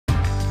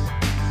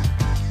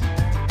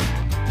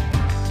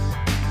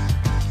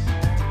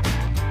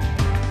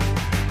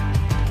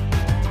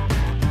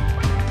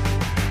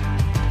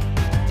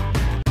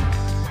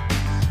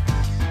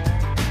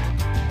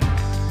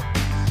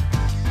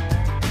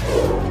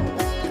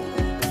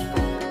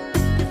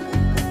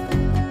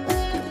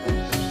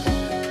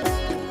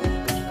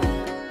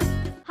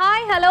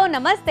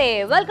నమస్తే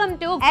welcome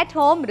to at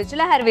home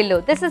రుచుల హర్విల్లు.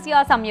 This is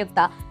your Samyukta.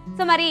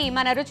 So మరి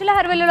మన రుచుల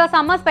హర్విల్లులో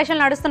సమ్మర్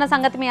స్పెషల్ నడుస్తున్న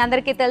సంగతి మీ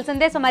అందరికీ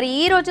తెలిసిందే. సో మరి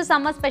ఈ రోజు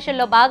సమ్మర్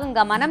స్పెషల్లో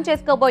భాగంగా మనం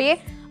చేసుకోబోయే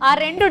ఆ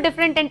రెండు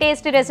డిఫరెంట్ అండ్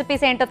టేస్టీ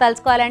రెసిపీస్ ఏంటో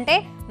తెలుసుకోవాలంటే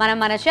మనం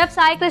మన chef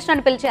Sai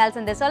కృష్ణని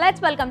పిలిచేయాల్సిందే. So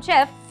let's welcome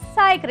chef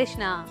Sai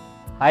Krishna.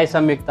 Hi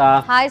Samyukta.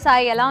 Hi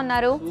Sai, ఎలా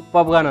ఉన్నారు?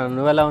 సూపర్ గా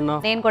నువ్వు ఎలా ఉన్నావు?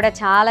 నేను కూడా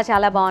చాలా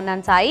చాలా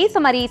బాగున్నాను సాయి. సో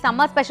మరి ఈ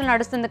సమ్మర్ స్పెషల్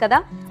నడుస్తుంది కదా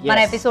మన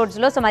ఎపిసోడ్స్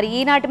లో. సో మరి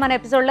ఈనాటి మన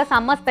ఎపిసోడ్ లో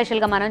సమ్మర్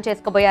స్పెషల్ గా మనం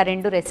చేసుకోబోయే ఆ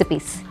రెండు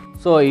రెసిపీస్.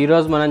 సో ఈ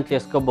రోజు మనం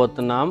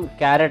చేసుకోబోతున్నాం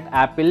క్యారెట్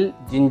యాపిల్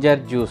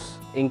జింజర్ జ్యూస్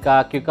ఇంకా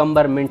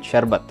cucumber mint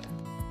sharbat.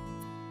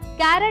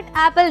 Carrot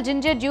Apple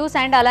ginger juice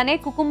and అలానే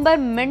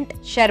కుకుంబర్ మింట్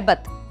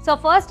షర్బత్. So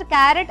first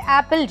carrot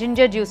Apple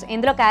ginger juice.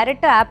 ఇందులో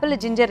క్యారెట్ యాపిల్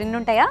జింజర్ ఇన్ని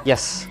ఉంటాయా?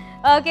 ఎస్.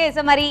 ఓకే,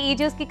 సో మరి ఈ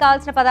జ్యూస్ కి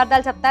కావాల్సిన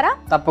పదార్థాలు చెప్తారా?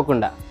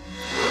 తప్పకుండా.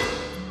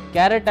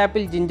 క్యారెట్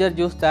యాపిల్ జింజర్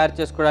జ్యూస్ తయారు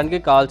చేసుకోవడానికి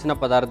కావాల్సిన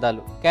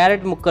పదార్థాలు: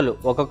 క్యారెట్ ముక్కలు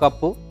 1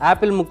 కప్పు,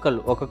 యాపిల్ ముక్కలు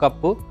 1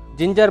 కప్పు,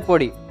 జింజర్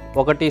పొడి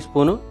 1 టీ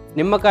స్పూను,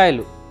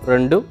 నిమ్మకాయలు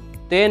 2,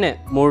 తేనె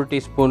 3 టీ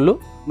స్పూన్లు,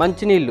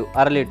 మంచినీళ్ళు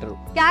 1/2 litre.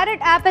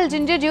 Carrot Apple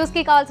ginger juice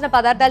కి కావాల్సిన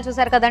పదార్థాలు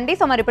చూసారు కదండి.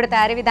 సో మరి ఇప్పుడు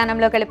తయారీ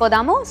విధానంలోకి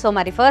వెళ్ళిపోదాము. సో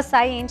మరి ఫస్ట్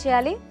సాయి ఏం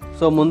చేయాలి?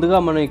 సో ముందుగా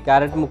మనం ఈ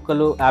క్యారెట్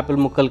ముక్కలు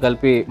యాపిల్ ముక్కలు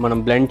కలిపి మనం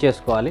బ్లెండ్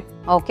చేసుకోవాలి.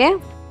 ఓకే.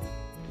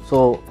 సో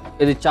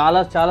ఇది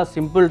చాలా చాలా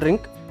సింపుల్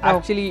డ్రింక్.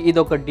 యాక్చువల్లీ ఇది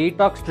ఒక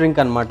డీటాక్స్ డ్రింక్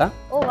అన్నమాట.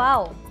 ఓ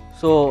వావ్.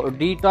 సో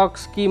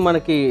డీటాక్స్ కి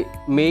మనకి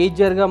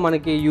మేజర్ గా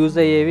మనకి యూజ్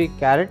అయ్యేవి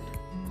క్యారెట్,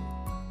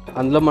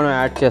 అందులో మనం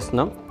యాడ్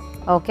చేస్తున్నాం.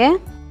 ఓకే.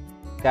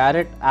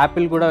 క్యారెట్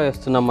యాపిల్ కూడా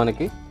వేస్తున్నాం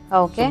మనకి.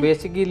 ఓకే.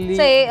 బేసికల్లీ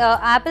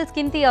యాపిల్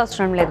స్కిన్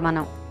తీయవసరం లేదు,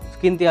 మనం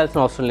స్కిన్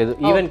తీయాల్సిన అవసరం లేదు.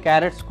 ఈవెన్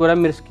క్యారెట్స్ కూడా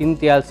మీరు స్కిన్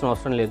తీయాల్సిన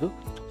అవసరం లేదు.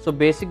 సో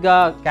బేసిక్గా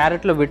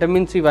క్యారెట్లో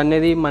విటమిన్స్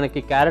ఇవన్నీ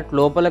మనకి క్యారెట్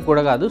లోపల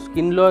కూడా కాదు,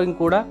 స్కిన్లో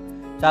కూడా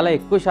చాలా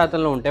ఎక్కువ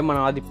శాతంలో ఉంటాయి.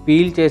 మనం అది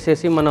పీల్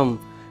చేసేసి మనం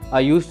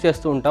యూస్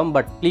చేస్తూ ఉంటాం.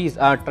 But please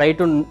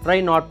try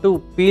not to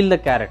peel the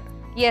carrot.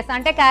 Yes,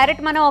 అంటే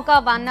క్యారెట్ మనం ఒక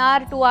 1 hour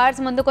 2 hours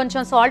ముందు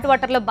కొంచెం సాల్ట్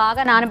వాటర్లో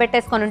బాగా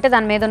నానబెట్టేసుకొని ఉంటే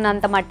దాని మీద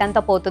ఉన్నంత మట్టి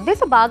అంతా పోతుంది.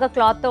 సో బాగా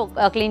క్లాత్తో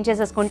క్లీన్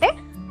చేసేసుకుంటే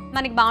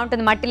మనకి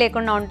బాగుంటుంది, మట్టి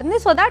లేకుండా ఉంటుంది.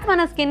 సో దాట్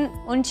మన స్కిన్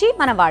ఉంచి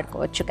మనం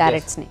వాడుకోవచ్చు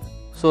క్యారెట్స్ని.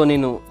 సో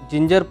నేను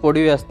జింజర్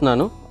పొడి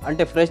వేస్తున్నాను.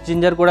 అంటే ఫ్రెష్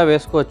జింజర్ కూడా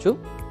వేసుకోవచ్చు,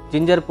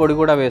 జింజర్ పొడి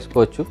కూడా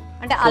వేసుకోవచ్చు.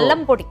 అంటే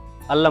అల్లం పొడి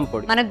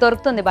మనకు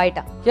దొరుకుతుంది బయట.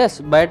 ఎస్,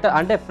 బయట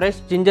అంటే ఫ్రెష్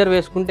జింజర్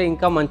వేసుకుంటే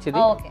ఇంకా మంచిది.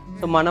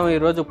 సో మనం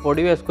ఈరోజు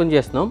పొడి వేసుకుని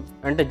చేస్తున్నాం.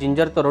 అంటే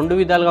జింజర్తో 2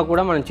 విధాలుగా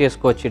కూడా మనం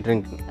చేసుకోవచ్చు ఈ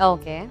డ్రింక్.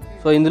 ఓకే.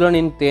 సో ఇందులో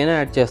నేను తేనె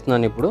యాడ్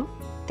చేస్తున్నాను ఇప్పుడు.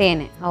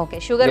 తేనె. ఓకే,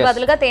 షుగర్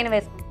బదులుగా తేనె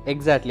వేసుకుంటాం.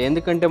 ఎగ్జాక్ట్లీ,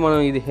 ఎందుకంటే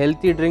మనం ఇది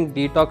హెల్తీ డ్రింక్,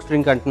 డీటాక్స్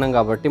డ్రింక్ అంటున్నాం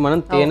కాబట్టి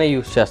మనం తేనె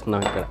యూస్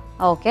చేస్తున్నాం ఇక్కడ.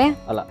 ఓకే.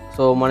 అలా.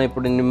 సో మనం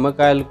ఇప్పుడు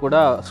నిమ్మకాయలు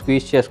కూడా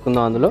స్క్వీజ్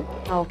చేసుకుందాం అందులో.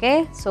 Okay.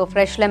 So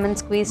fresh lemon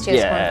squeeze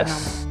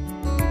చేసుకుంటున్నాం.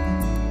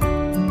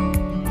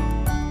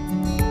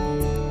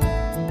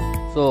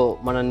 సో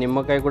మన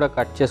నిమ్మకాయ కూడా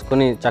కట్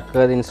చేసుకొని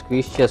చక్కగా దీన్ని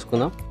స్క్వీజ్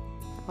చేసుకుందాం.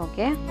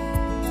 ఓకే.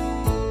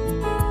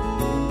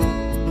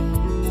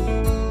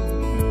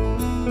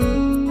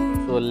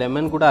 సో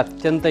లెమన్ కూడా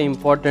అత్యంత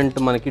ఇంపార్టెంట్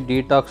మనకి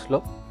డీటాక్స్లో.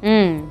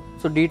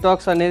 సో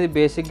డీటాక్స్ అనేది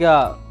బేసిక్గా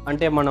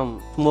అంటే మనం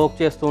స్మోక్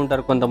చేస్తూ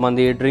ఉంటారు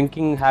కొంతమంది,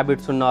 డ్రింకింగ్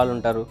హ్యాబిట్స్ ఉన్న వాళ్ళు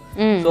ఉంటారు.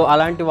 సో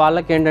అలాంటి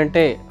వాళ్ళకి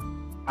ఏంటంటే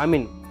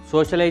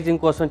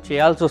సోషలైజింగ్ కోసం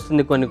చేయాల్సి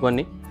వస్తుంది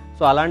కొన్ని.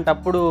 సో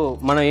అలాంటప్పుడు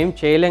మనం ఏం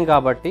చేయలేం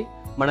కాబట్టి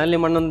మనల్ని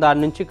మనం దాని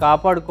నుంచి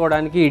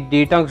కాపాడుకోవడానికి ఈ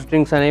డీటాక్స్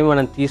డ్రింక్స్ అనేవి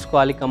మనం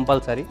తీసుకోవాలి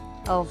కంపల్సరీ.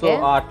 సో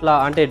అట్లా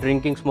అంటే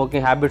డ్రింకింగ్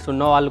స్మోకింగ్ హ్యాబిట్స్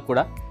ఉన్న వాళ్ళు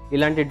కూడా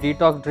ఇలాంటి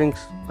డీటాక్స్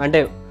డ్రింక్స్, అంటే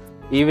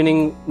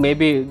evening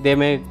maybe they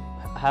may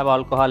have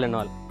alcohol and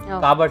all,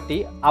 కాబట్టి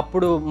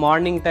అప్పుడు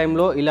మార్నింగ్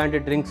టైంలో ఇలాంటి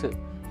డ్రింక్స్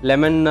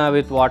లెమన్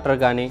విత్ వాటర్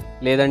కానీ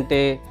లేదంటే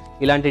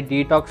ఇలాంటి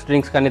డీటాక్స్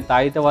డ్రింక్స్ కానీ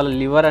తాగితే వాళ్ళ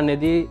లివర్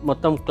అనేది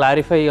మొత్తం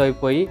క్లారిఫై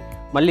అయిపోయి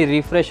మళ్ళీ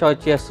రిఫ్రెష్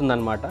చేస్తుంది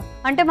అనమాట.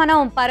 అంటే మనం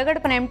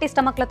పరగడుపున ఎంప్టీ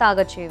స్టమక్ లో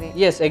తాగొచ్చు ఇవి.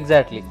 Yes,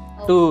 exactly.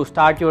 To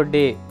start your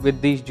day with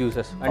these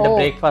juices, అంటే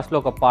బ్రేక్ఫాస్ట్ లో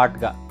ఒక పార్ట్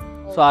గా.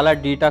 సో అలా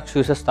డీటాక్స్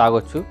జ్యూసెస్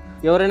తాగొచ్చు.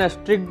 ఎవరైనా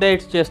స్ట్రిక్ట్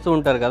డైట్స్ చేస్తూ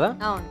ఉంటారు కదా,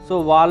 సో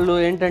వాళ్ళు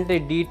ఏంటంటే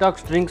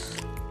డీటాక్స్ డ్రింక్స్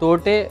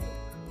తోటే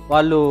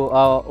వాళ్ళు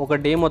ఒక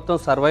డే మొత్తం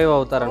సర్వైవ్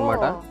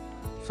అవుతారనమాట.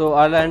 సో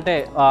అలా అంటే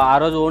ఆ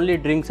రోజు ఓన్లీ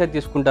డ్రింక్సే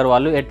తీసుకుంటారు,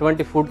 వాళ్ళు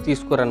ఎటువంటి ఫుడ్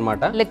తీసుకోరు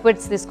అనమాట.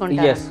 లిక్విడ్స్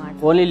తీసుకుంటారు. ఎస్,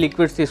 ఓన్లీ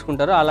లిక్విడ్స్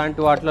తీసుకుంటారు.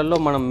 అలాంటి వాటిలలో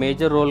మనం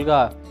మేజర్ రోల్గా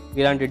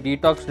ఇలాంటి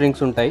డీటాక్స్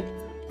డ్రింక్స్ ఉంటాయి.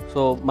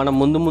 సో మనం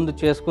ముందు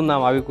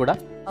చేసుకుందాం అవి కూడా.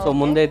 సో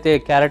ముందైతే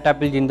క్యారెట్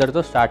యాపిల్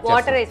జింజర్తో స్టార్ట్ చేస్తాం.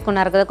 వాటర్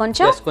వేసుకున్నారు కదా,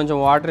 కొంచెం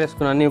వాటర్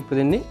వేసుకున్నాను. ఇప్పుడు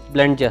దీన్ని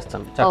బ్లెండ్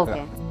చేస్తాను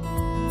చక్కగా.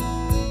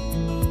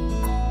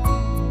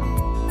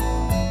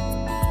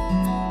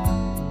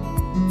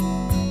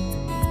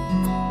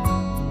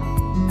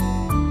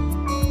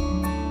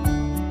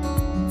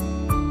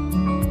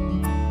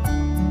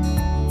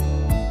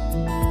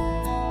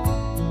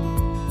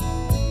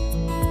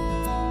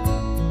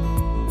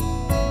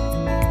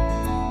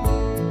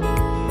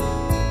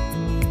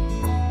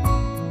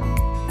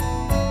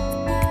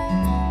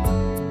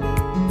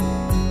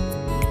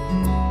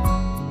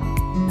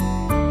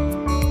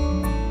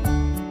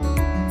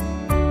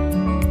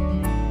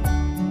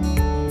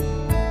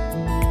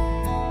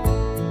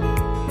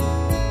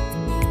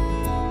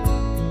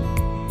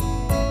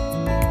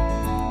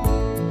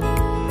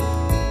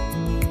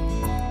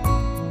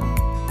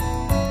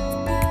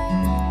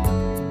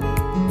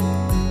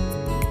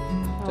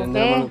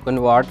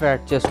 కొన్ని వాటర్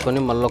యాడ్ చేసుకొని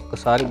మళ్ళీ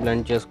ఒక్కసారి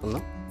బ్లెండ్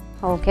చేసుకుందాం.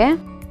 ఓకే,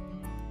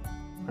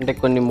 అంటే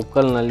కొన్ని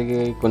ముక్కలు నలిగి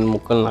కొన్ని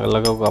ముక్కలు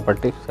నలగవు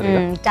కాబట్టి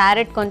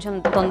క్యారెట్ కొంచెం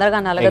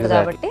తొందరగా నలగదు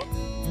కాబట్టి.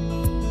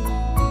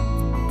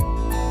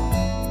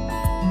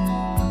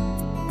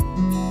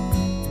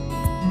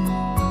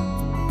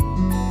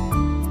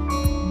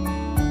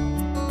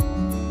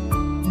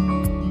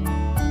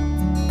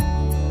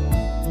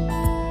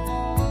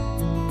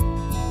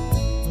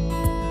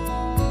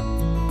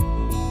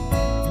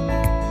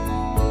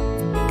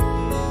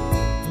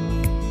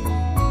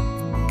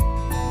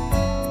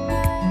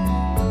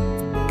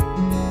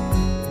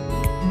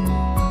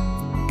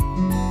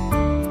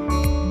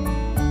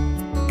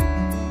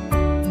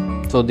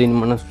 సో దీన్ని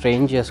మనం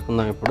స్ట్రెయిన్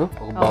చేసుకుందాం ఇప్పుడు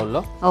ఒక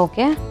బౌల్లో.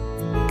 ఓకే,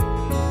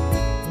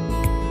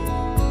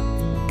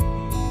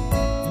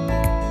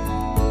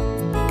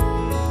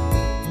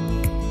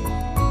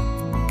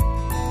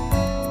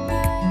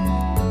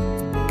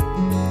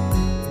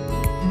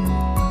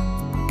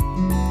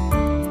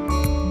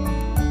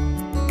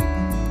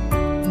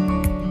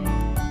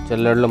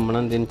 చల్లడిలో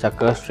మనం దీన్ని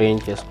చక్కగా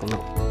స్ట్రెయిన్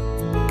చేసుకుందాం.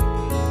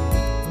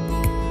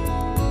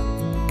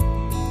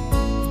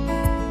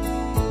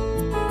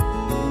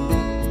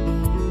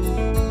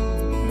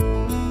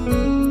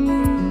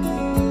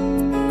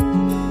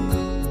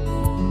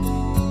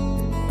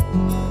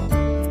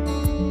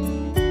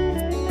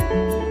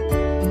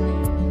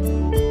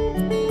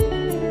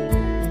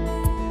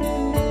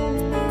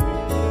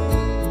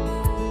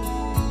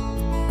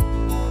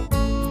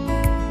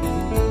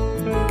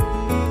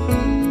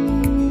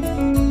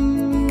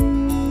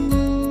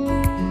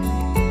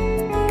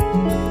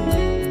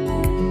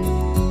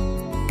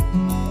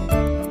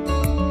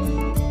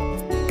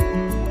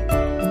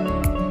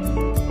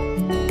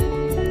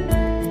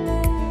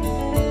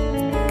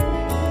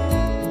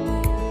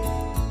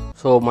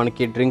 సో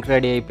మనకి డ్రింక్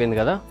రెడీ అయిపోయింది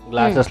కదా,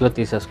 గ్లాసెస్లో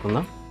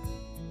తీసేసుకుందాం.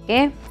 ఓకే,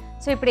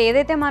 సో ఇప్పుడు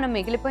ఏదైతే మనం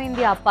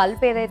మిగిలిపోయింది ఆ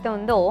పల్ప్ ఏదైతే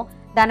ఉందో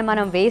దాన్ని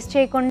మనం వేస్ట్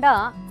చేయకుండా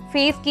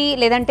ఫేస్కి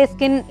లేదంటే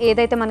స్కిన్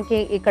ఏదైతే మనకి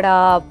ఇక్కడ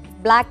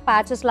బ్లాక్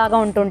ప్యాచెస్ లాగా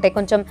ఉంటుంటాయి,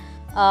 కొంచెం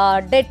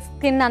డెడ్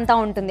స్కిన్ అంతా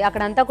ఉంటుంది,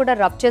 అక్కడంతా కూడా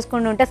రబ్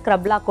చేసుకుంటూ ఉంటే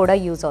స్క్రబ్ లాగా కూడా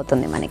యూజ్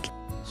అవుతుంది మనకి.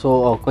 సో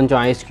కొంచెం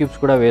ఐస్ క్యూబ్స్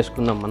కూడా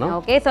వేసుకుందాం మనం.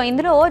 ఓకే, సో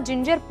ఇందులో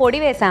జింజర్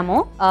పొడి వేసాము.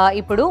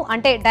 ఇప్పుడు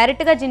అంటే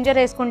డైరెక్ట్గా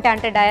జింజర్ వేసుకుంటే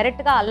అంటే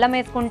డైరెక్ట్గా అల్లం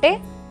వేసుకుంటే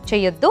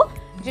చెయ్యొద్దు.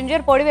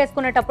 జింజర్ పొడి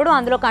వేసుకునేటప్పుడు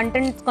అందులో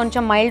కంటెంట్స్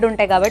కొంచెం మైల్డ్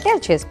ఉంటాయి కాబట్టి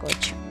అది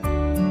చేసుకోవచ్చు.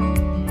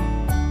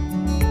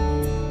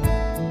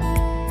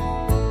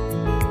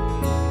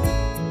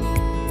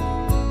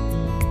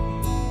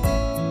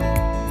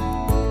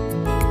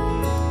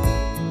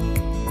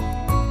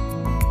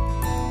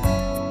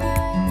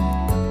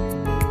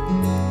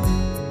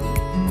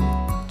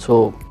 సో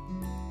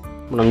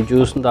మనం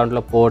జ్యూస్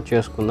దాంట్లో పోర్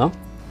చేసుకుందాం.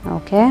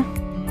 ఓకే,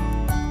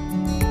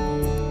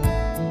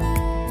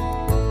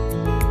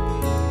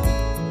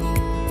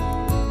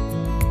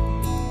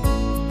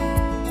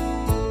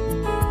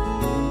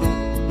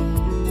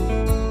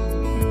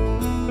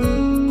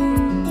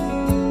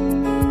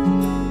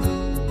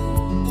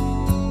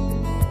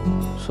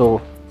 సో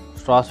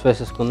స్ట్రాస్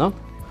వేసేసుకుందాం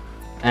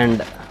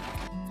అండ్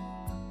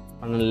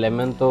మనం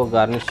లెమన్తో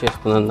గార్నిష్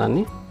చేసుకుందాం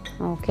దాన్ని.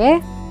 ఓకే,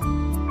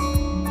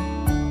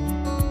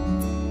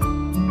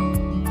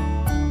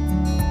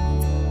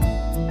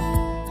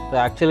 సో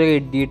యాక్చువల్గా ఈ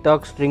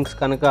డీటాక్స్ డ్రింక్స్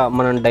కనుక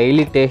మనం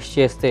డైలీ టేస్ట్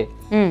చేస్తే,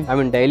 ఐ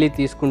మీన్ డైలీ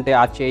తీసుకుంటే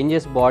ఆ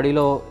చేంజెస్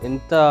బాడీలో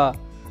ఎంత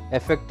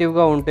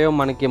ఎఫెక్టివ్గా ఉంటాయో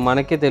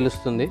మనకే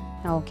తెలుస్తుంది.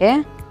 ఓకే,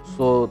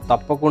 సో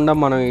తప్పకుండా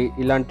మనం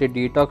ఇలాంటి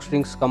డీటాక్స్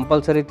డ్రింక్స్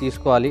కంపల్సరీ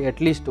తీసుకోవాలి.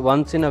 At least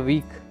once in a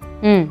week,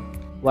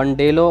 1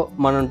 డేలో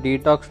మనం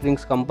డీటాక్స్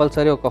డ్రింక్స్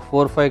కంపల్సరీ ఒక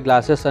 4-5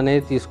 గ్లాసెస్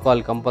అనేది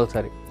తీసుకోవాలి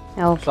కంపల్సరీ.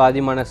 సో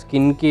అది మన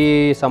స్కిన్కి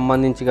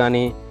సంబంధించి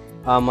కానీ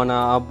మన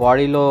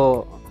బాడీలో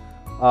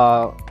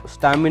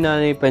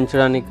స్టామినాని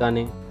పెంచడానికి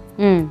కానీ,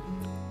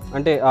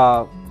 అంటే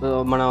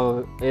మన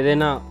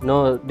ఏదైనా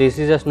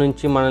డిసీజెస్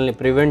నుంచి మనల్ని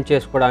ప్రివెంట్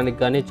చేసుకోవడానికి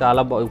కానీ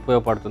చాలా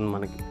ఉపయోగపడుతుంది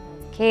మనకి.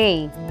 ఓకే,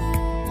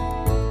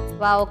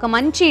 ఒక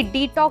మంచి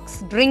డీటాక్స్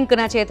డ్రింక్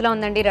నా చేతిలో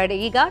ఉందండి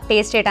రెడీగా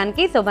టేస్ట్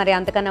చేయడానికి. సో మరి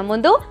అంతకన్నా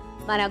ముందు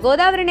మన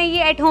గోదావరి నెయ్యి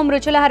ఎట్ హోమ్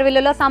రుచుల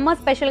హర్విల్లులో సమ్మర్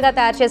స్పెషల్గా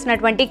తయారు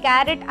చేసినటువంటి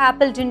క్యారెట్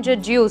యాపిల్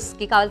జింజర్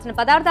జ్యూస్కి కావాల్సిన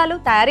పదార్థాలు,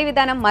 తయారీ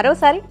విధానం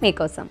మరోసారి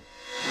మీకోసం.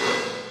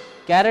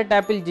 క్యారెట్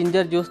యాపిల్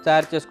జింజర్ జ్యూస్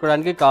తయారు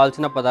చేసుకోవడానికి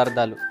కావాల్సిన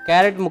పదార్థాలు: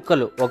 క్యారెట్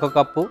ముక్కలు 1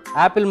 కప్పు,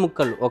 యాపిల్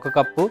ముక్కలు 1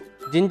 కప్పు,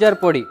 జింజర్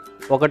పొడి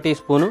 1 టీ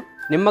స్పూను,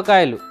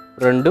 నిమ్మకాయలు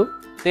 2,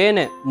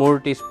 తేనె 3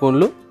 టీ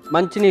స్పూన్లు,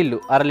 మంచినీళ్ళు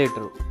 1/2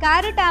 litre.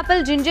 Carrot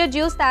Apple ginger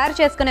juice తయారు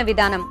చేసుకునే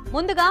విధానం: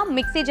 ముందుగా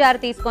మిక్సీ జార్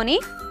తీసుకొని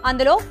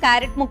అందులో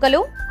క్యారెట్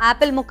ముక్కలు,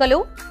 యాపిల్ ముక్కలు,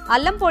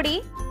 అల్లం పొడి,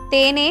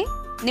 తేనె,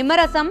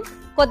 నిమ్మరసం,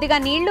 కొద్దిగా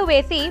నీళ్లు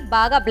వేసి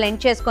బాగా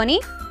బ్లెండ్ చేసుకొని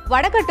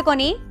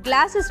వడకట్టుకొని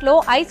గ్లాసెస్లో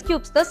ఐస్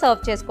క్యూబ్స్తో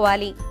సర్వ్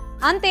చేసుకోవాలి.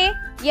 అంతే,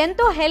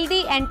 ఎంతో హెల్దీ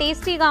అండ్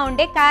టేస్టీగా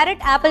ఉండే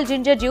carrot Apple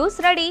ginger juice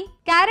ready.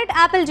 Carrot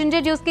Apple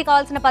ginger జ్యూస్కి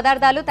కావాల్సిన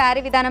పదార్థాలు,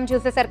 తయారీ విధానం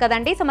చూసేశారు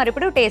కదండి. సో మరి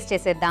ఇప్పుడు టేస్ట్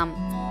చేసేద్దాం.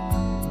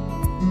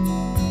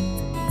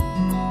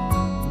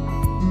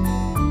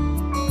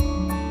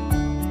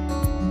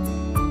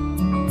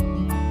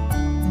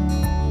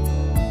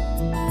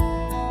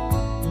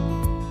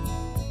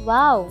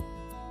 వావ్,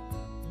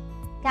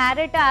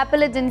 క్యారెట్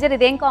యాపిల్ జింజర్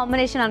ఇదేం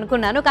కాంబినేషన్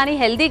అనుకున్నాను, కానీ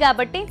హెల్దీ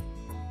కాబట్టి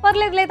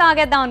పర్లేదులే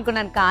తాగేద్దాం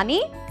అనుకున్నాను. కానీ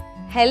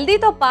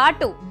హెల్దీతో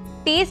పాటు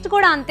టేస్ట్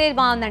కూడా అంతే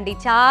బాగుందండి,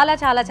 చాలా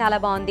చాలా చాలా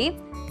బాగుంది.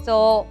 సో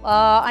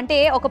అంటే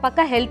ఒక పక్క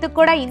హెల్త్కి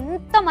కూడా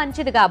ఇంత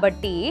మంచిది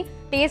కాబట్టి,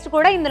 టేస్ట్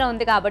కూడా ఇందులో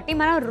ఉంది కాబట్టి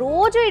మనం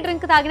రోజు ఈ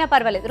డ్రింక్ తాగినా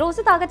పర్వాలేదు. రోజు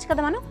తాగొచ్చు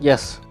కదా మనం?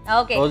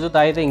 ఓకే, రోజు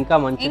తాగితే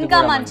ఇంకా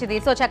మంచిది.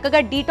 సో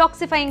చక్కగా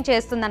డీటాక్సిఫైయింగ్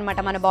చేస్తుంది అనమాట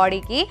మన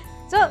బాడీకి.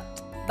 సో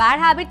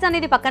బ్యాడ్ హ్యాబిట్స్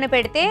అనేది పక్కన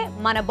పెడితే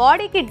మన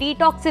బాడీకి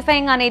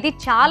డీటాక్సిఫైయింగ్ అనేది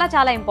చాలా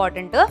చాలా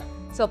ఇంపార్టెంట్.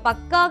 సో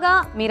పక్కాగా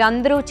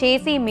మీరందరూ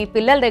చేసి మీ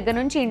పిల్లల దగ్గర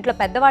నుంచి ఇంట్లో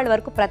పెద్దవాళ్ళ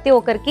వరకు ప్రతి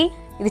ఒక్కరికి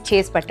ఇది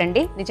చేసి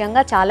పెట్టండి.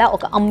 నిజంగా చాలా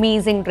ఒక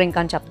అమేజింగ్ డ్రింక్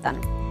అని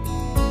చెప్తాను.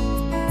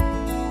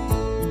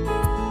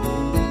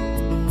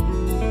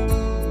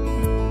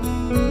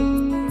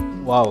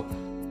 వావ్,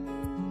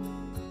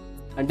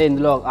 అంటే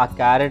ఇందులో ఆ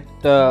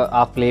క్యారెట్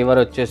ఆ ఫ్లేవర్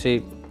వచ్చేసి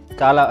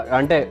చాలా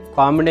అంటే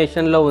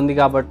కాంబినేషన్లో ఉంది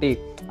కాబట్టి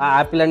ఆ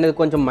యాపిల్ అనేది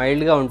కొంచెం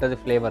మైల్డ్గా ఉంటుంది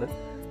flavour.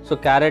 So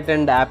carrot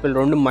and Apple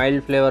రెండు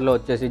మైల్డ్ ఫ్లేవర్లో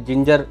వచ్చేసి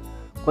జింజర్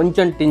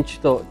కొంచెం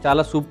టించ్తో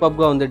చాలా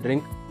సూపర్గా ఉంది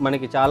డ్రింక్.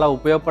 మనకి చాలా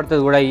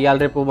ఉపయోగపడుతుంది కూడా. ఇవాళ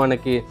రేపు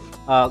మనకి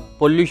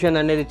పొల్యూషన్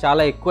అనేది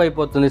చాలా ఎక్కువ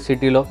అయిపోతుంది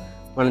సిటీలో,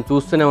 మనం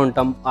చూస్తూనే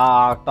ఉంటాం. ఆ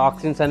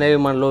టాక్సిన్స్ అనేవి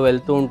మనలో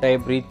వెళ్తూ ఉంటాయి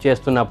బ్రీత్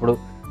చేస్తున్నప్పుడు.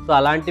 సో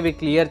అలాంటివి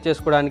క్లియర్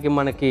చేసుకోవడానికి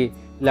మనకి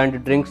ఇలాంటి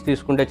డ్రింక్స్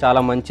తీసుకుంటే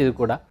చాలా మంచిది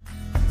కూడా.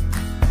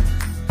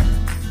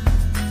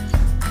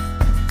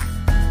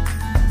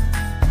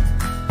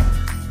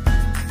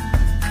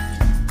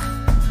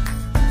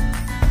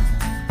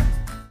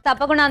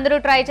 తప్పకుండా అందరూ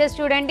ట్రై చేసి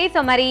చూడండి. సో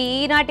మరి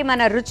ఈనాటి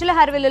మన రుచుల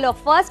హర్విల్లులో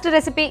ఫస్ట్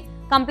రెసిపీ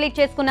కంప్లీట్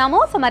చేసుకున్నాము.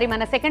 సో మరి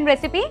మన సెకండ్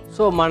రెసిపీ,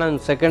 సో మనం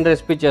సెకండ్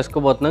రెసిపీ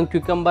చేసుకోబోతున్నాం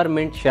క్యూకంబర్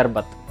మింట్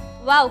షర్బత్.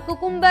 వావ్,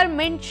 కుకుంబర్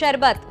మింట్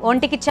షర్బత్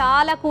ఒంటికి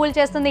చాలా కూల్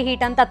చేస్తుంది,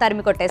 హీట్ అంతా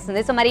తరిమి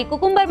కొట్టేస్తుంది. సో మరి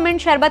కుకుంబర్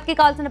మింట్ షర్బత్ కి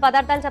కావాల్సిన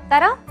పదార్థాలు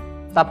చెప్తారా?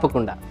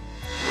 తప్పకుండా.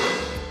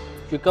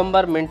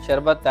 క్యూకంబర్ మింట్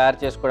షర్బత్ తయారు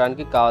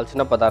చేసుకోవడానికి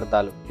కావాల్సిన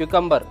పదార్థాలు: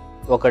 క్యూకంబర్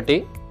 1,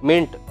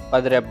 మింట్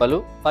 10 రెబ్బలు,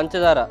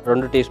 పంచదార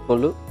 2 టీ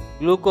స్పూన్లు,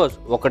 గ్లూకోజ్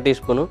 1 టీ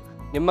స్పూను,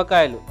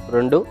 నిమ్మకాయలు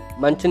 2,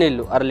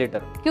 మంచినీళ్ళు 1/2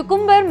 లీటర్.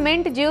 క్యూకుంబర్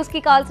మింట్ జ్యూస్ కి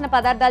కావాల్సిన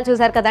పదార్థాలు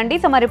చూసారు కదండి.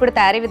 సో మరి ఇప్పుడు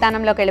తయారీ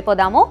విధానంలోకి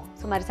వెళ్ళిపోదాము.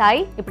 సో మరి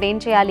సాయి, ఇప్పుడు ఏం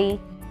చేయాలి?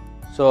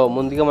 సో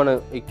ముందుగా మనం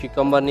ఈ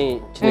క్యూకంబర్ని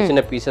చిన్న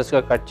చిన్న పీసెస్గా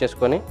కట్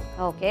చేసుకొని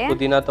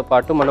పుదీనాతో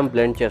పాటు మనం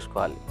బ్లెండ్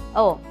చేసుకోవాలి.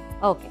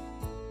 ఓకే.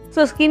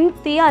 సో స్కిన్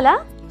తీయాలా?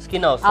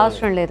 స్కిన్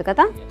అవసరం లేదు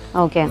కదా?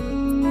 ఓకే.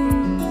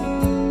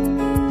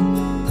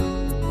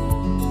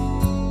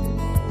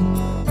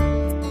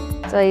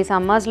 సో ఈ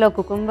సమ్మర్స్లో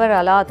కుకుంబర్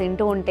అలా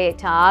తింటూ ఉంటే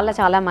చాలా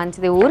చాలా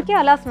మంచిది. ఊరికే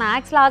అలా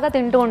స్నాక్స్ లాగా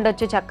తింటూ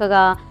ఉండొచ్చు,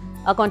 చక్కగా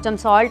కొంచెం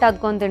సాల్ట్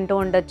అద్దుకొని తింటూ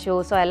ఉండొచ్చు.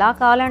 సో ఎలా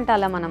కావాలంటే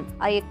అలా మనం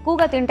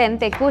ఎక్కువగా తింటే,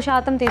 ఎంత ఎక్కువ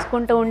శాతం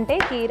తీసుకుంటూ ఉంటే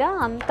కీర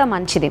అంత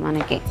మంచిది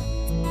మనకి.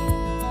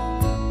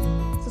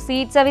 సో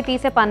సీడ్స్ అవి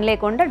తీసే పని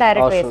లేకుండా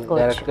డైరెక్ట్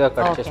వేసుకోవచ్చు.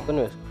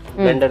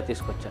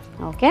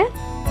 ఓకే.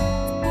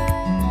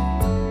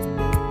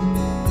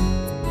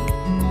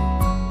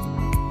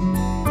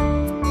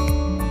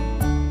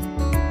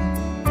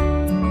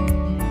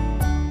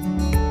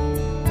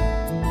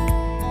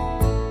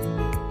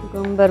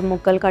 కుకుంబర్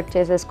ముక్కలు కట్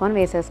చేసేసుకొని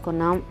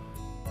వేసేసుకున్నాం.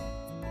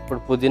 ఇప్పుడు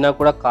పుదీనా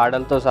కూడా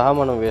కాడలతో సహా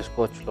మనం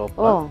వేసుకోవచ్చు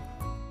లోపల.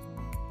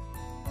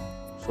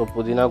 సో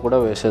పుదీనా కూడా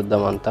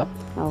వేసేద్దాం అంతా.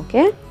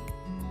 ఓకే.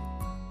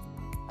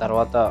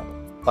 తర్వాత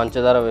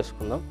పంచదార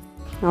వేసుకుందాం.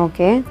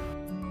 ఓకే.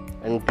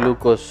 And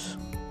glucose.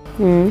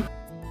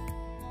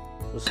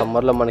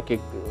 సమ్మర్లో మనకి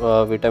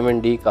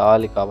విటమిన్ డి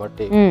కావాలి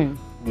కాబట్టి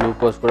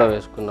గ్లూకోజ్ కూడా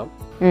వేసుకుందాం.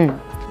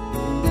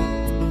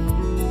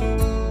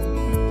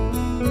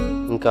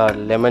 ఇంకా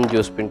lemon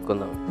juice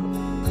పిండుకుందాం.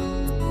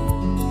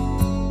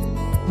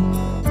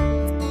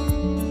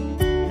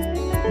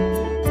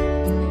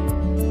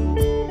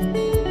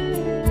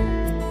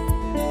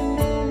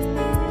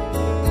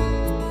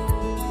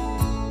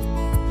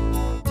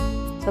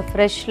 So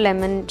fresh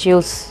lemon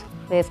juice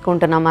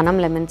వేసుకుంటున్నాం మనం,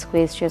 లెమన్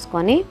స్క్వీజ్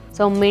చేసుకొని.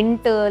 సో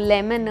మింట్,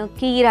 లెమన్,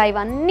 కీరా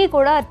ఇవన్నీ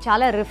కూడా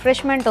చాలా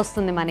రిఫ్రెష్మెంట్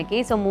వస్తుంది మనకి.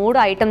 సో 3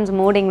 ఐటమ్స్,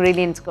 3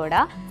 ఇంగ్రీడియంట్స్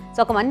కూడా. సో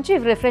ఒక మంచి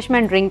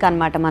రిఫ్రెష్మెంట్ డ్రింక్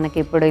అనమాట మనకి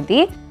ఇప్పుడు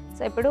ఇది.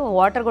 సో ఇప్పుడు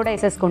వాటర్ కూడా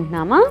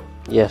వేసేసుకుంటున్నామా?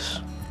 ఎస్.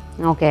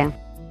 ఓకే.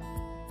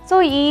 సో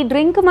ఈ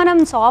డ్రింక్ మనం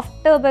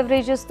సాఫ్ట్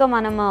బెవరేజెస్తో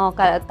మనం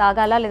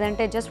తాగాలా,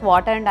 లేదంటే just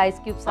water and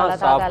ice cubes అలా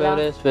తాగాలా?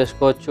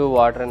 వేసుకోవచ్చు,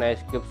 water and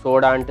ice cubes.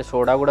 Soda అంటే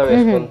సోడా కూడా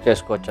వేసుకొని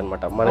చేసుకోవచ్చు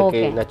అనమాట,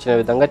 మనకి నచ్చిన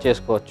విధంగా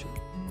చేసుకోవచ్చు.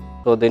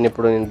 సో దీన్ని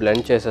ఇప్పుడు నేను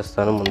బ్లెండ్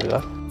చేసేస్తాను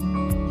ముందుగా.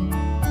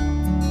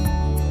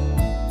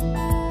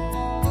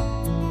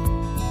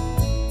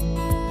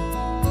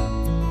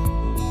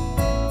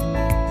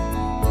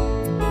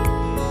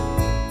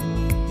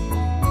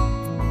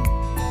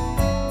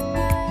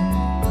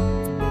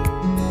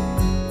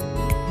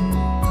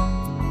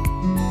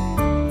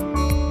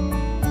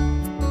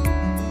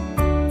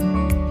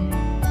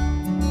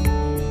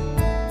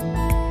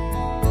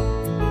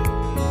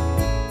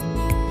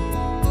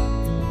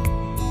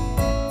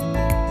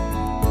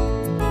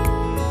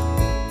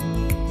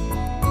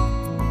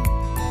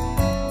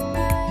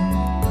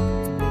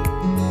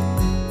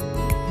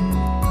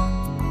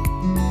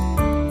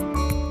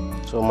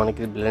 సో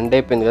మనకి బ్లెండ్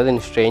అయిపోయింది కదా,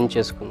 దీన్ని స్ట్రెయిన్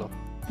చేసుకుందాం.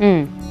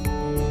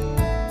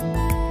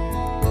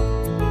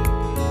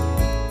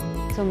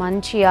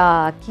 మంచి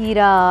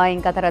కీరా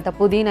ఇంకా తర్వాత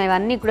పుదీనా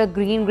ఇవన్నీ కూడా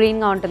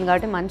గ్రీన్గా ఉంటుంది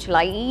కాబట్టి మంచి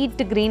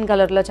లైట్ గ్రీన్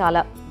కలర్లో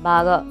చాలా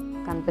బాగా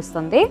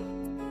కనిపిస్తుంది.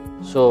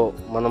 సో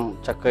మనం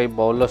చక్కగా ఈ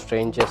బౌల్లో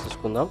స్ట్రెయిన్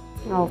చేసేసుకుందాం.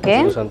 ఓకే,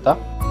 జ్యూస్ అంతా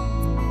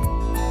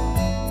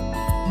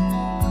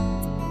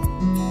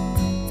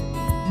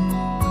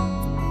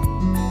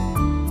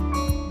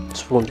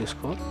స్పూన్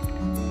తీసుకో.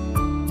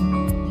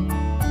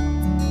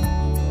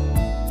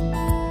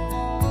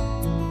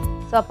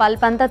 సో ఆ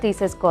పల్ప్ అంతా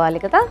తీసేసుకోవాలి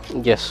కదా.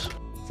 ఎస్.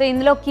 సో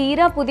ఇందులో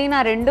కీరా పుదీనా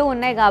రెండు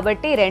ఉన్నాయి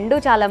కాబట్టి రెండు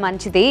చాలా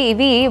మంచిది.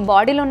 ఇవి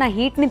బాడీలో ఉన్న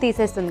హీట్ని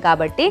తీసేస్తుంది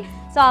కాబట్టి.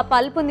 సో ఆ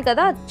పల్ప్ ఉంది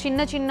కదా,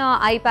 చిన్న చిన్న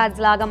ఐ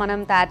ప్యాడ్స్ లాగా మనం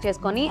తయారు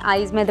చేసుకొని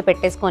ఐస్ మీద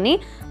పెట్టేసుకొని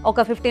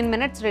ఒక 15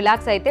 minutes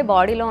రిలాక్స్ అయితే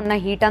బాడీలో ఉన్న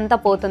హీట్ అంతా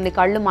పోతుంది,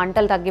 కళ్ళు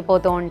మంటలు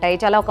తగ్గిపోతూ ఉంటాయి,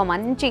 చాలా ఒక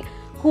మంచి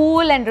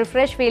కూల్ అండ్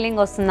రిఫ్రెష్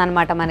ఫీలింగ్ వస్తుంది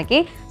అనమాట మనకి.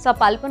 సో ఆ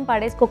పల్పుని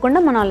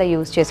పడేసుకోకుండా మనం అలా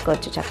యూజ్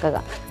చేసుకోవచ్చు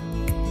చక్కగా.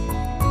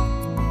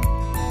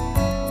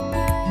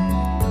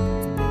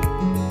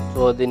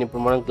 సో దీన్ని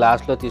ఇప్పుడు మనం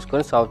గ్లాస్లో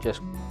తీసుకొని సర్వ్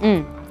చేసుకుంటాం.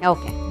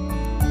 ఓకే.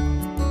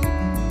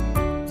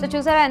 సో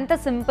చూసారా ఎంత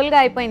సింపుల్గా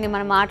అయిపోయింది,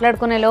 మనం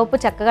మాట్లాడుకునే లోపు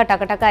చక్కగా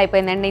టకటక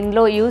అయిపోయింది. అండ్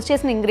ఇందులో యూజ్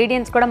చేసిన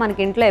ఇంగ్రీడియంట్స్ కూడా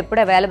మనకి ఇంట్లో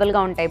ఎప్పుడు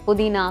అవైలబుల్గా ఉంటాయి.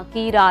 పుదీనా,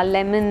 కీరా,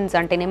 లెమన్స్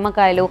అంటే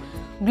నిమ్మకాయలు,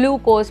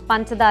 గ్లూకోజ్,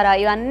 పంచదార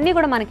ఇవన్నీ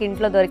కూడా మనకి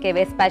ఇంట్లో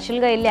దొరికేవే,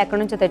 స్పెషల్గా వెళ్ళి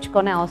ఎక్కడి నుంచో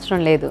తెచ్చుకునే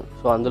అవసరం లేదు.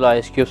 సో అందులో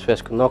ఐస్ క్యూబ్స్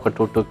వేసుకుందాం, ఒక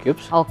 2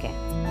 క్యూబ్స్. ఓకే.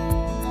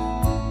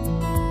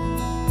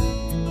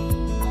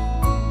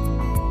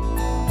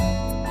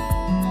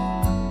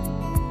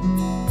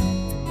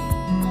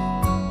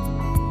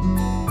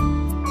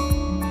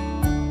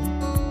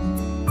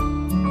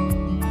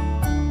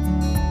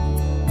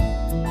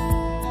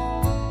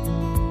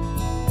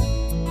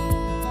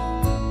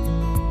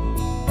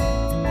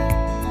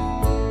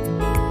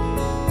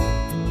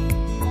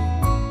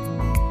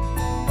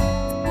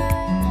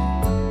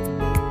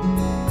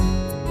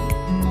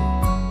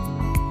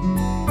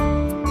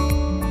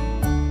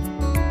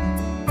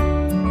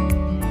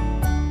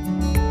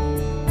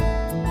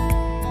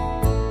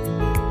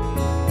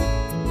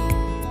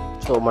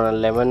 సో మనం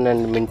లెమన్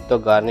అండ్ మింట్తో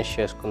గార్నిష్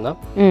చేసుకుందాం.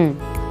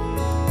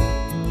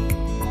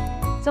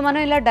 సో మనం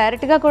ఇలా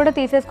డైరెక్ట్గా కూడా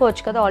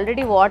తీసేసుకోవచ్చు కదా,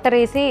 ఆల్రెడీ వాటర్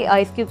వేసి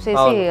ఐస్ క్యూబ్స్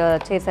వేసి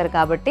చేశారు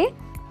కాబట్టి.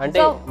 అంటే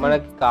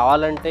మనకి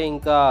కావాలంటే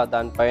ఇంకా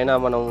దానిపైన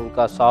మనం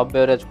ఇంకా సాఫ్ట్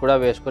బెవరేజ్ కూడా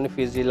వేసుకొని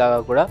ఫిజీ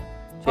లాగా కూడా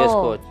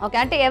చేసుకోవచ్చు. ఓకే,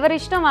 అంటే ఎవరి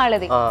ఇష్టం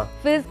వాళ్ళది.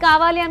 ఫిజ్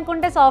కావాలి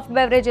అనుకుంటే సాఫ్ట్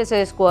బెవరేజెస్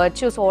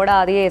వేసుకోవచ్చు, సోడా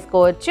అది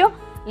వేసుకోవచ్చు.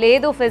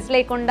 లేదు ఫిజ్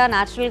లేకుండా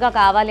న్యాచురల్గా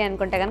కావాలి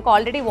అనుకుంటే కనుక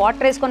ఆల్రెడీ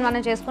వాటర్ వేసుకొని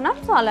మనం చేసుకున్నాం,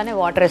 సో అలానే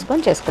వాటర్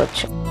వేసుకొని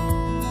చేసుకోవచ్చు.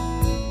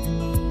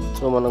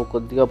 సో మనం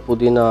కొద్దిగా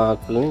పుదీనా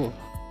ఆకుల్ని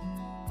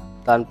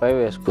దానిపై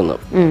వేసుకుందాం.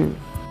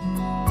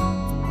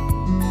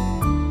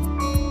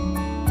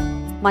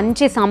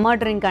 మంచి సమ్మర్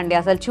డ్రింక్ అండి,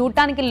 అసలు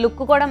చూడటానికి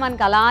లుక్ కూడా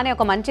మనకి అలానే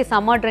ఒక మంచి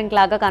సమ్మర్ డ్రింక్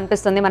లాగా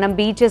కనిపిస్తుంది. మనం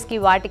బీచెస్కి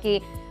వాటికి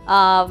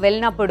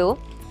వెళ్ళినప్పుడు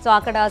సో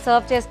అక్కడ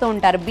సర్వ్ చేస్తూ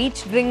ఉంటారు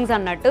బీచ్ డ్రింక్స్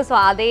అన్నట్టు. సో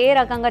అదే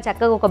రకంగా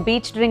చక్కగా ఒక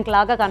బీచ్ డ్రింక్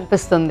లాగా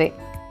కనిపిస్తుంది.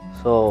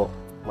 సో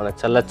మన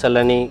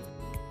చల్లని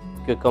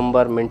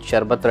క్యూకంబర్ మింట్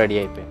షర్బత్ రెడీ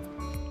అయిపోయింది.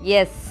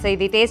 ఎస్,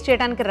 ఇది టేస్ట్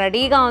చేయడానికి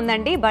రెడీగా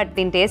ఉందండి. బట్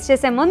దీన్ని టేస్ట్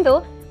చేసే ముందు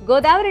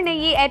గోదావరి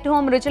నెయ్యి ఎట్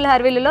హోమ్ రుచుల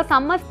హర్విల్లులో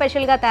సమ్మర్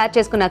స్పెషల్గా తయారు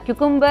చేసుకున్న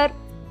క్యూకంబర్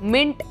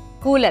మింట్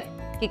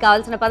కూలర్కి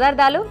కావాల్సిన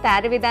పదార్థాలు,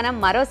 తయారీ విధానం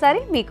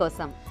మరోసారి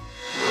మీకోసం.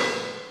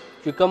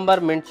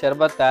 క్యూకంబర్ మింట్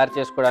షర్బత్ తయారు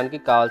చేసుకోవడానికి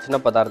కావాల్సిన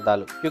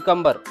పదార్థాలు: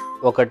 క్యూకంబర్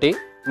 1,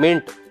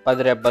 మింట్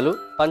 10 రెబ్బలు,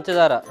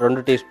 పంచదార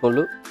 2 టీ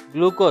స్పూన్లు,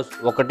 గ్లూకోజ్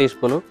 1 టీ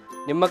స్పూను,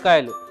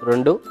 నిమ్మకాయలు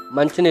 2,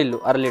 మంచినీళ్ళు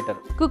 1/2 లీటర్.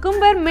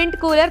 కుకుంబర్ మింట్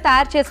కూలర్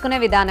తయారు చేసుకునే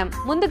విధానం: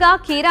 ముందుగా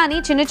కీరాని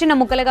చిన్న చిన్న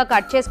ముక్కలుగా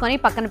కట్ చేసుకొని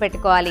పక్కన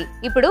పెట్టుకోవాలి.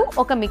 ఇప్పుడు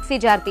ఒక మిక్సీ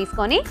జార్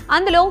తీసుకొని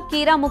అందులో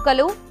కీరా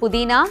ముక్కలు,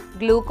 పుదీనా,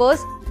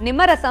 గ్లూకోజ్,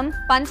 నిమ్మరసం,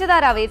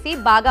 పంచదార వేసి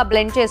బాగా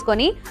బ్లెండ్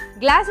చేసుకొని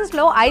గ్లాసెస్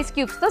లో ఐస్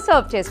క్యూబ్స్ తో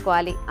సర్వ్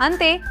చేసుకోవాలి.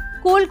 అంతే,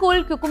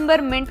 cool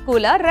cucumber mint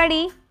cooler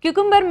ready.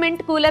 Cucumber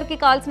mint cooler కి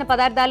కావాల్సిన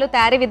పదార్థాలు,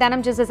 తయారీ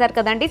విధానం చూసేసారు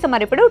కదండి. సో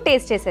మరి ఇప్పుడు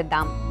టేస్ట్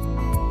చేసేద్దాం.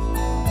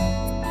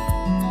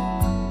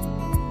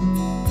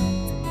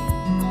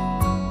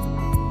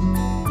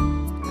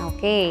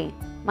 ఓకే,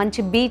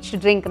 మంచి బీచ్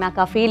డ్రింక్, నాకు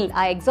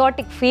ఆ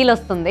ఎగ్జాటిక్ ఫీల్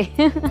వస్తుంది.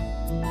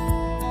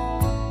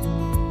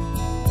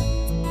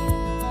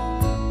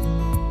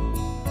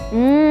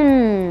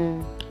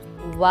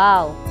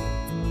 వావ్,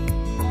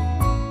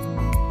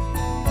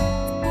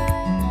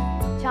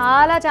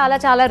 చాలా చాలా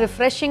చాలా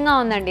రిఫ్రెషింగ్గా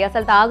ఉందండి.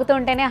 అసలు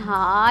తాగుతుంటేనే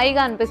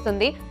హాయిగా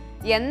అనిపిస్తుంది.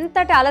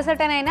 ఎంతటి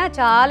అలసటనైనా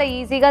చాలా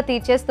ఈజీగా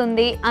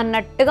తీర్చేస్తుంది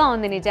అన్నట్టుగా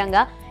ఉంది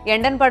నిజంగా.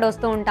 ఎండను పడి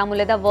వస్తూ ఉంటాము,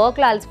 లేదా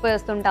వర్క్లో అలసిపోయి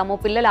వస్తుంటాము,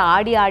 పిల్లలు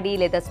ఆడి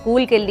లేదా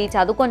స్కూల్కి వెళ్ళి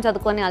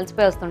చదువుకొని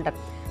అలసిపోయి వస్తుంటారు.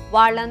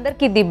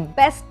 వాళ్ళందరికీ ది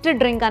బెస్ట్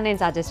డ్రింక్ అని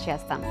నేను సజెస్ట్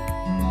చేస్తాను.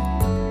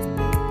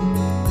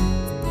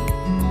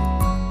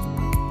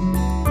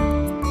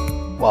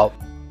 వావ్,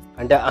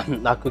 అంటే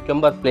నా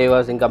క్యూకంబర్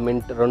ఫ్లేవర్స్ ఇంకా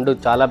మింట్ రెండు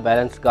చాలా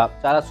బ్యాలెన్స్గా,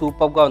 చాలా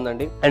సూపర్గా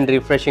ఉందండి. And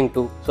refreshing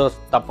two. సో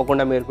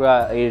తప్పకుండా మీరు కూడా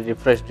ఈ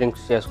రిఫ్రెష్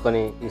డ్రింక్స్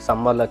చేసుకొని ఈ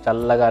సమ్మర్లో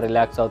చల్లగా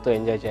రిలాక్స్ అవుతూ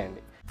ఎంజాయ్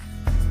చేయండి.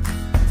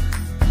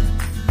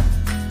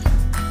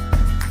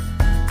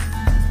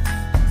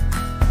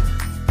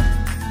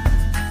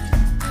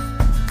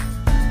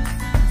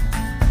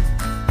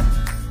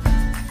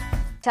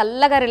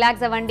 చల్లగా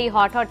రిలాక్స్ అవ్వండి.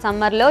 హాట్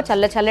సమ్మర్లో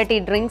చల్లటి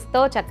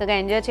డ్రింక్స్తో చక్కగా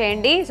ఎంజాయ్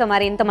చేయండి. సో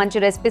మరి ఇంత మంచి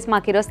రెసిపీస్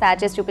మాకు ఈరోజు తయారు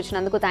చేసి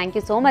చూపించినందుకు thank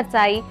you so much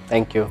Sai.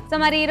 Thank you. So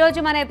మరి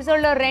ఈరోజు మన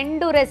ఎపిసోడ్లో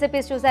 2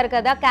 రెసిపీస్ చూసారు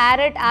కదా,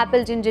 carrot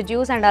Apple ginger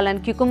juice and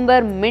అలానే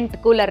క్యూకుంబర్ మింట్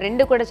కూలర్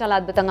 2 కూడా చాలా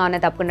అద్భుతంగా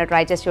ఉన్నాయి. తప్పకుండా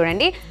ట్రై చేసి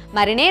చూడండి.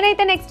 మరి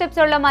నేనైతే నెక్స్ట్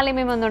ఎపిసోడ్లో మళ్ళీ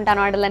మీ ముందు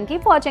ఉంటాను.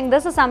 Keep watching.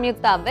 This is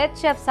Samyukta with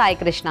chef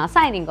Sai Krishna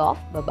signing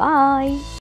off. Bye.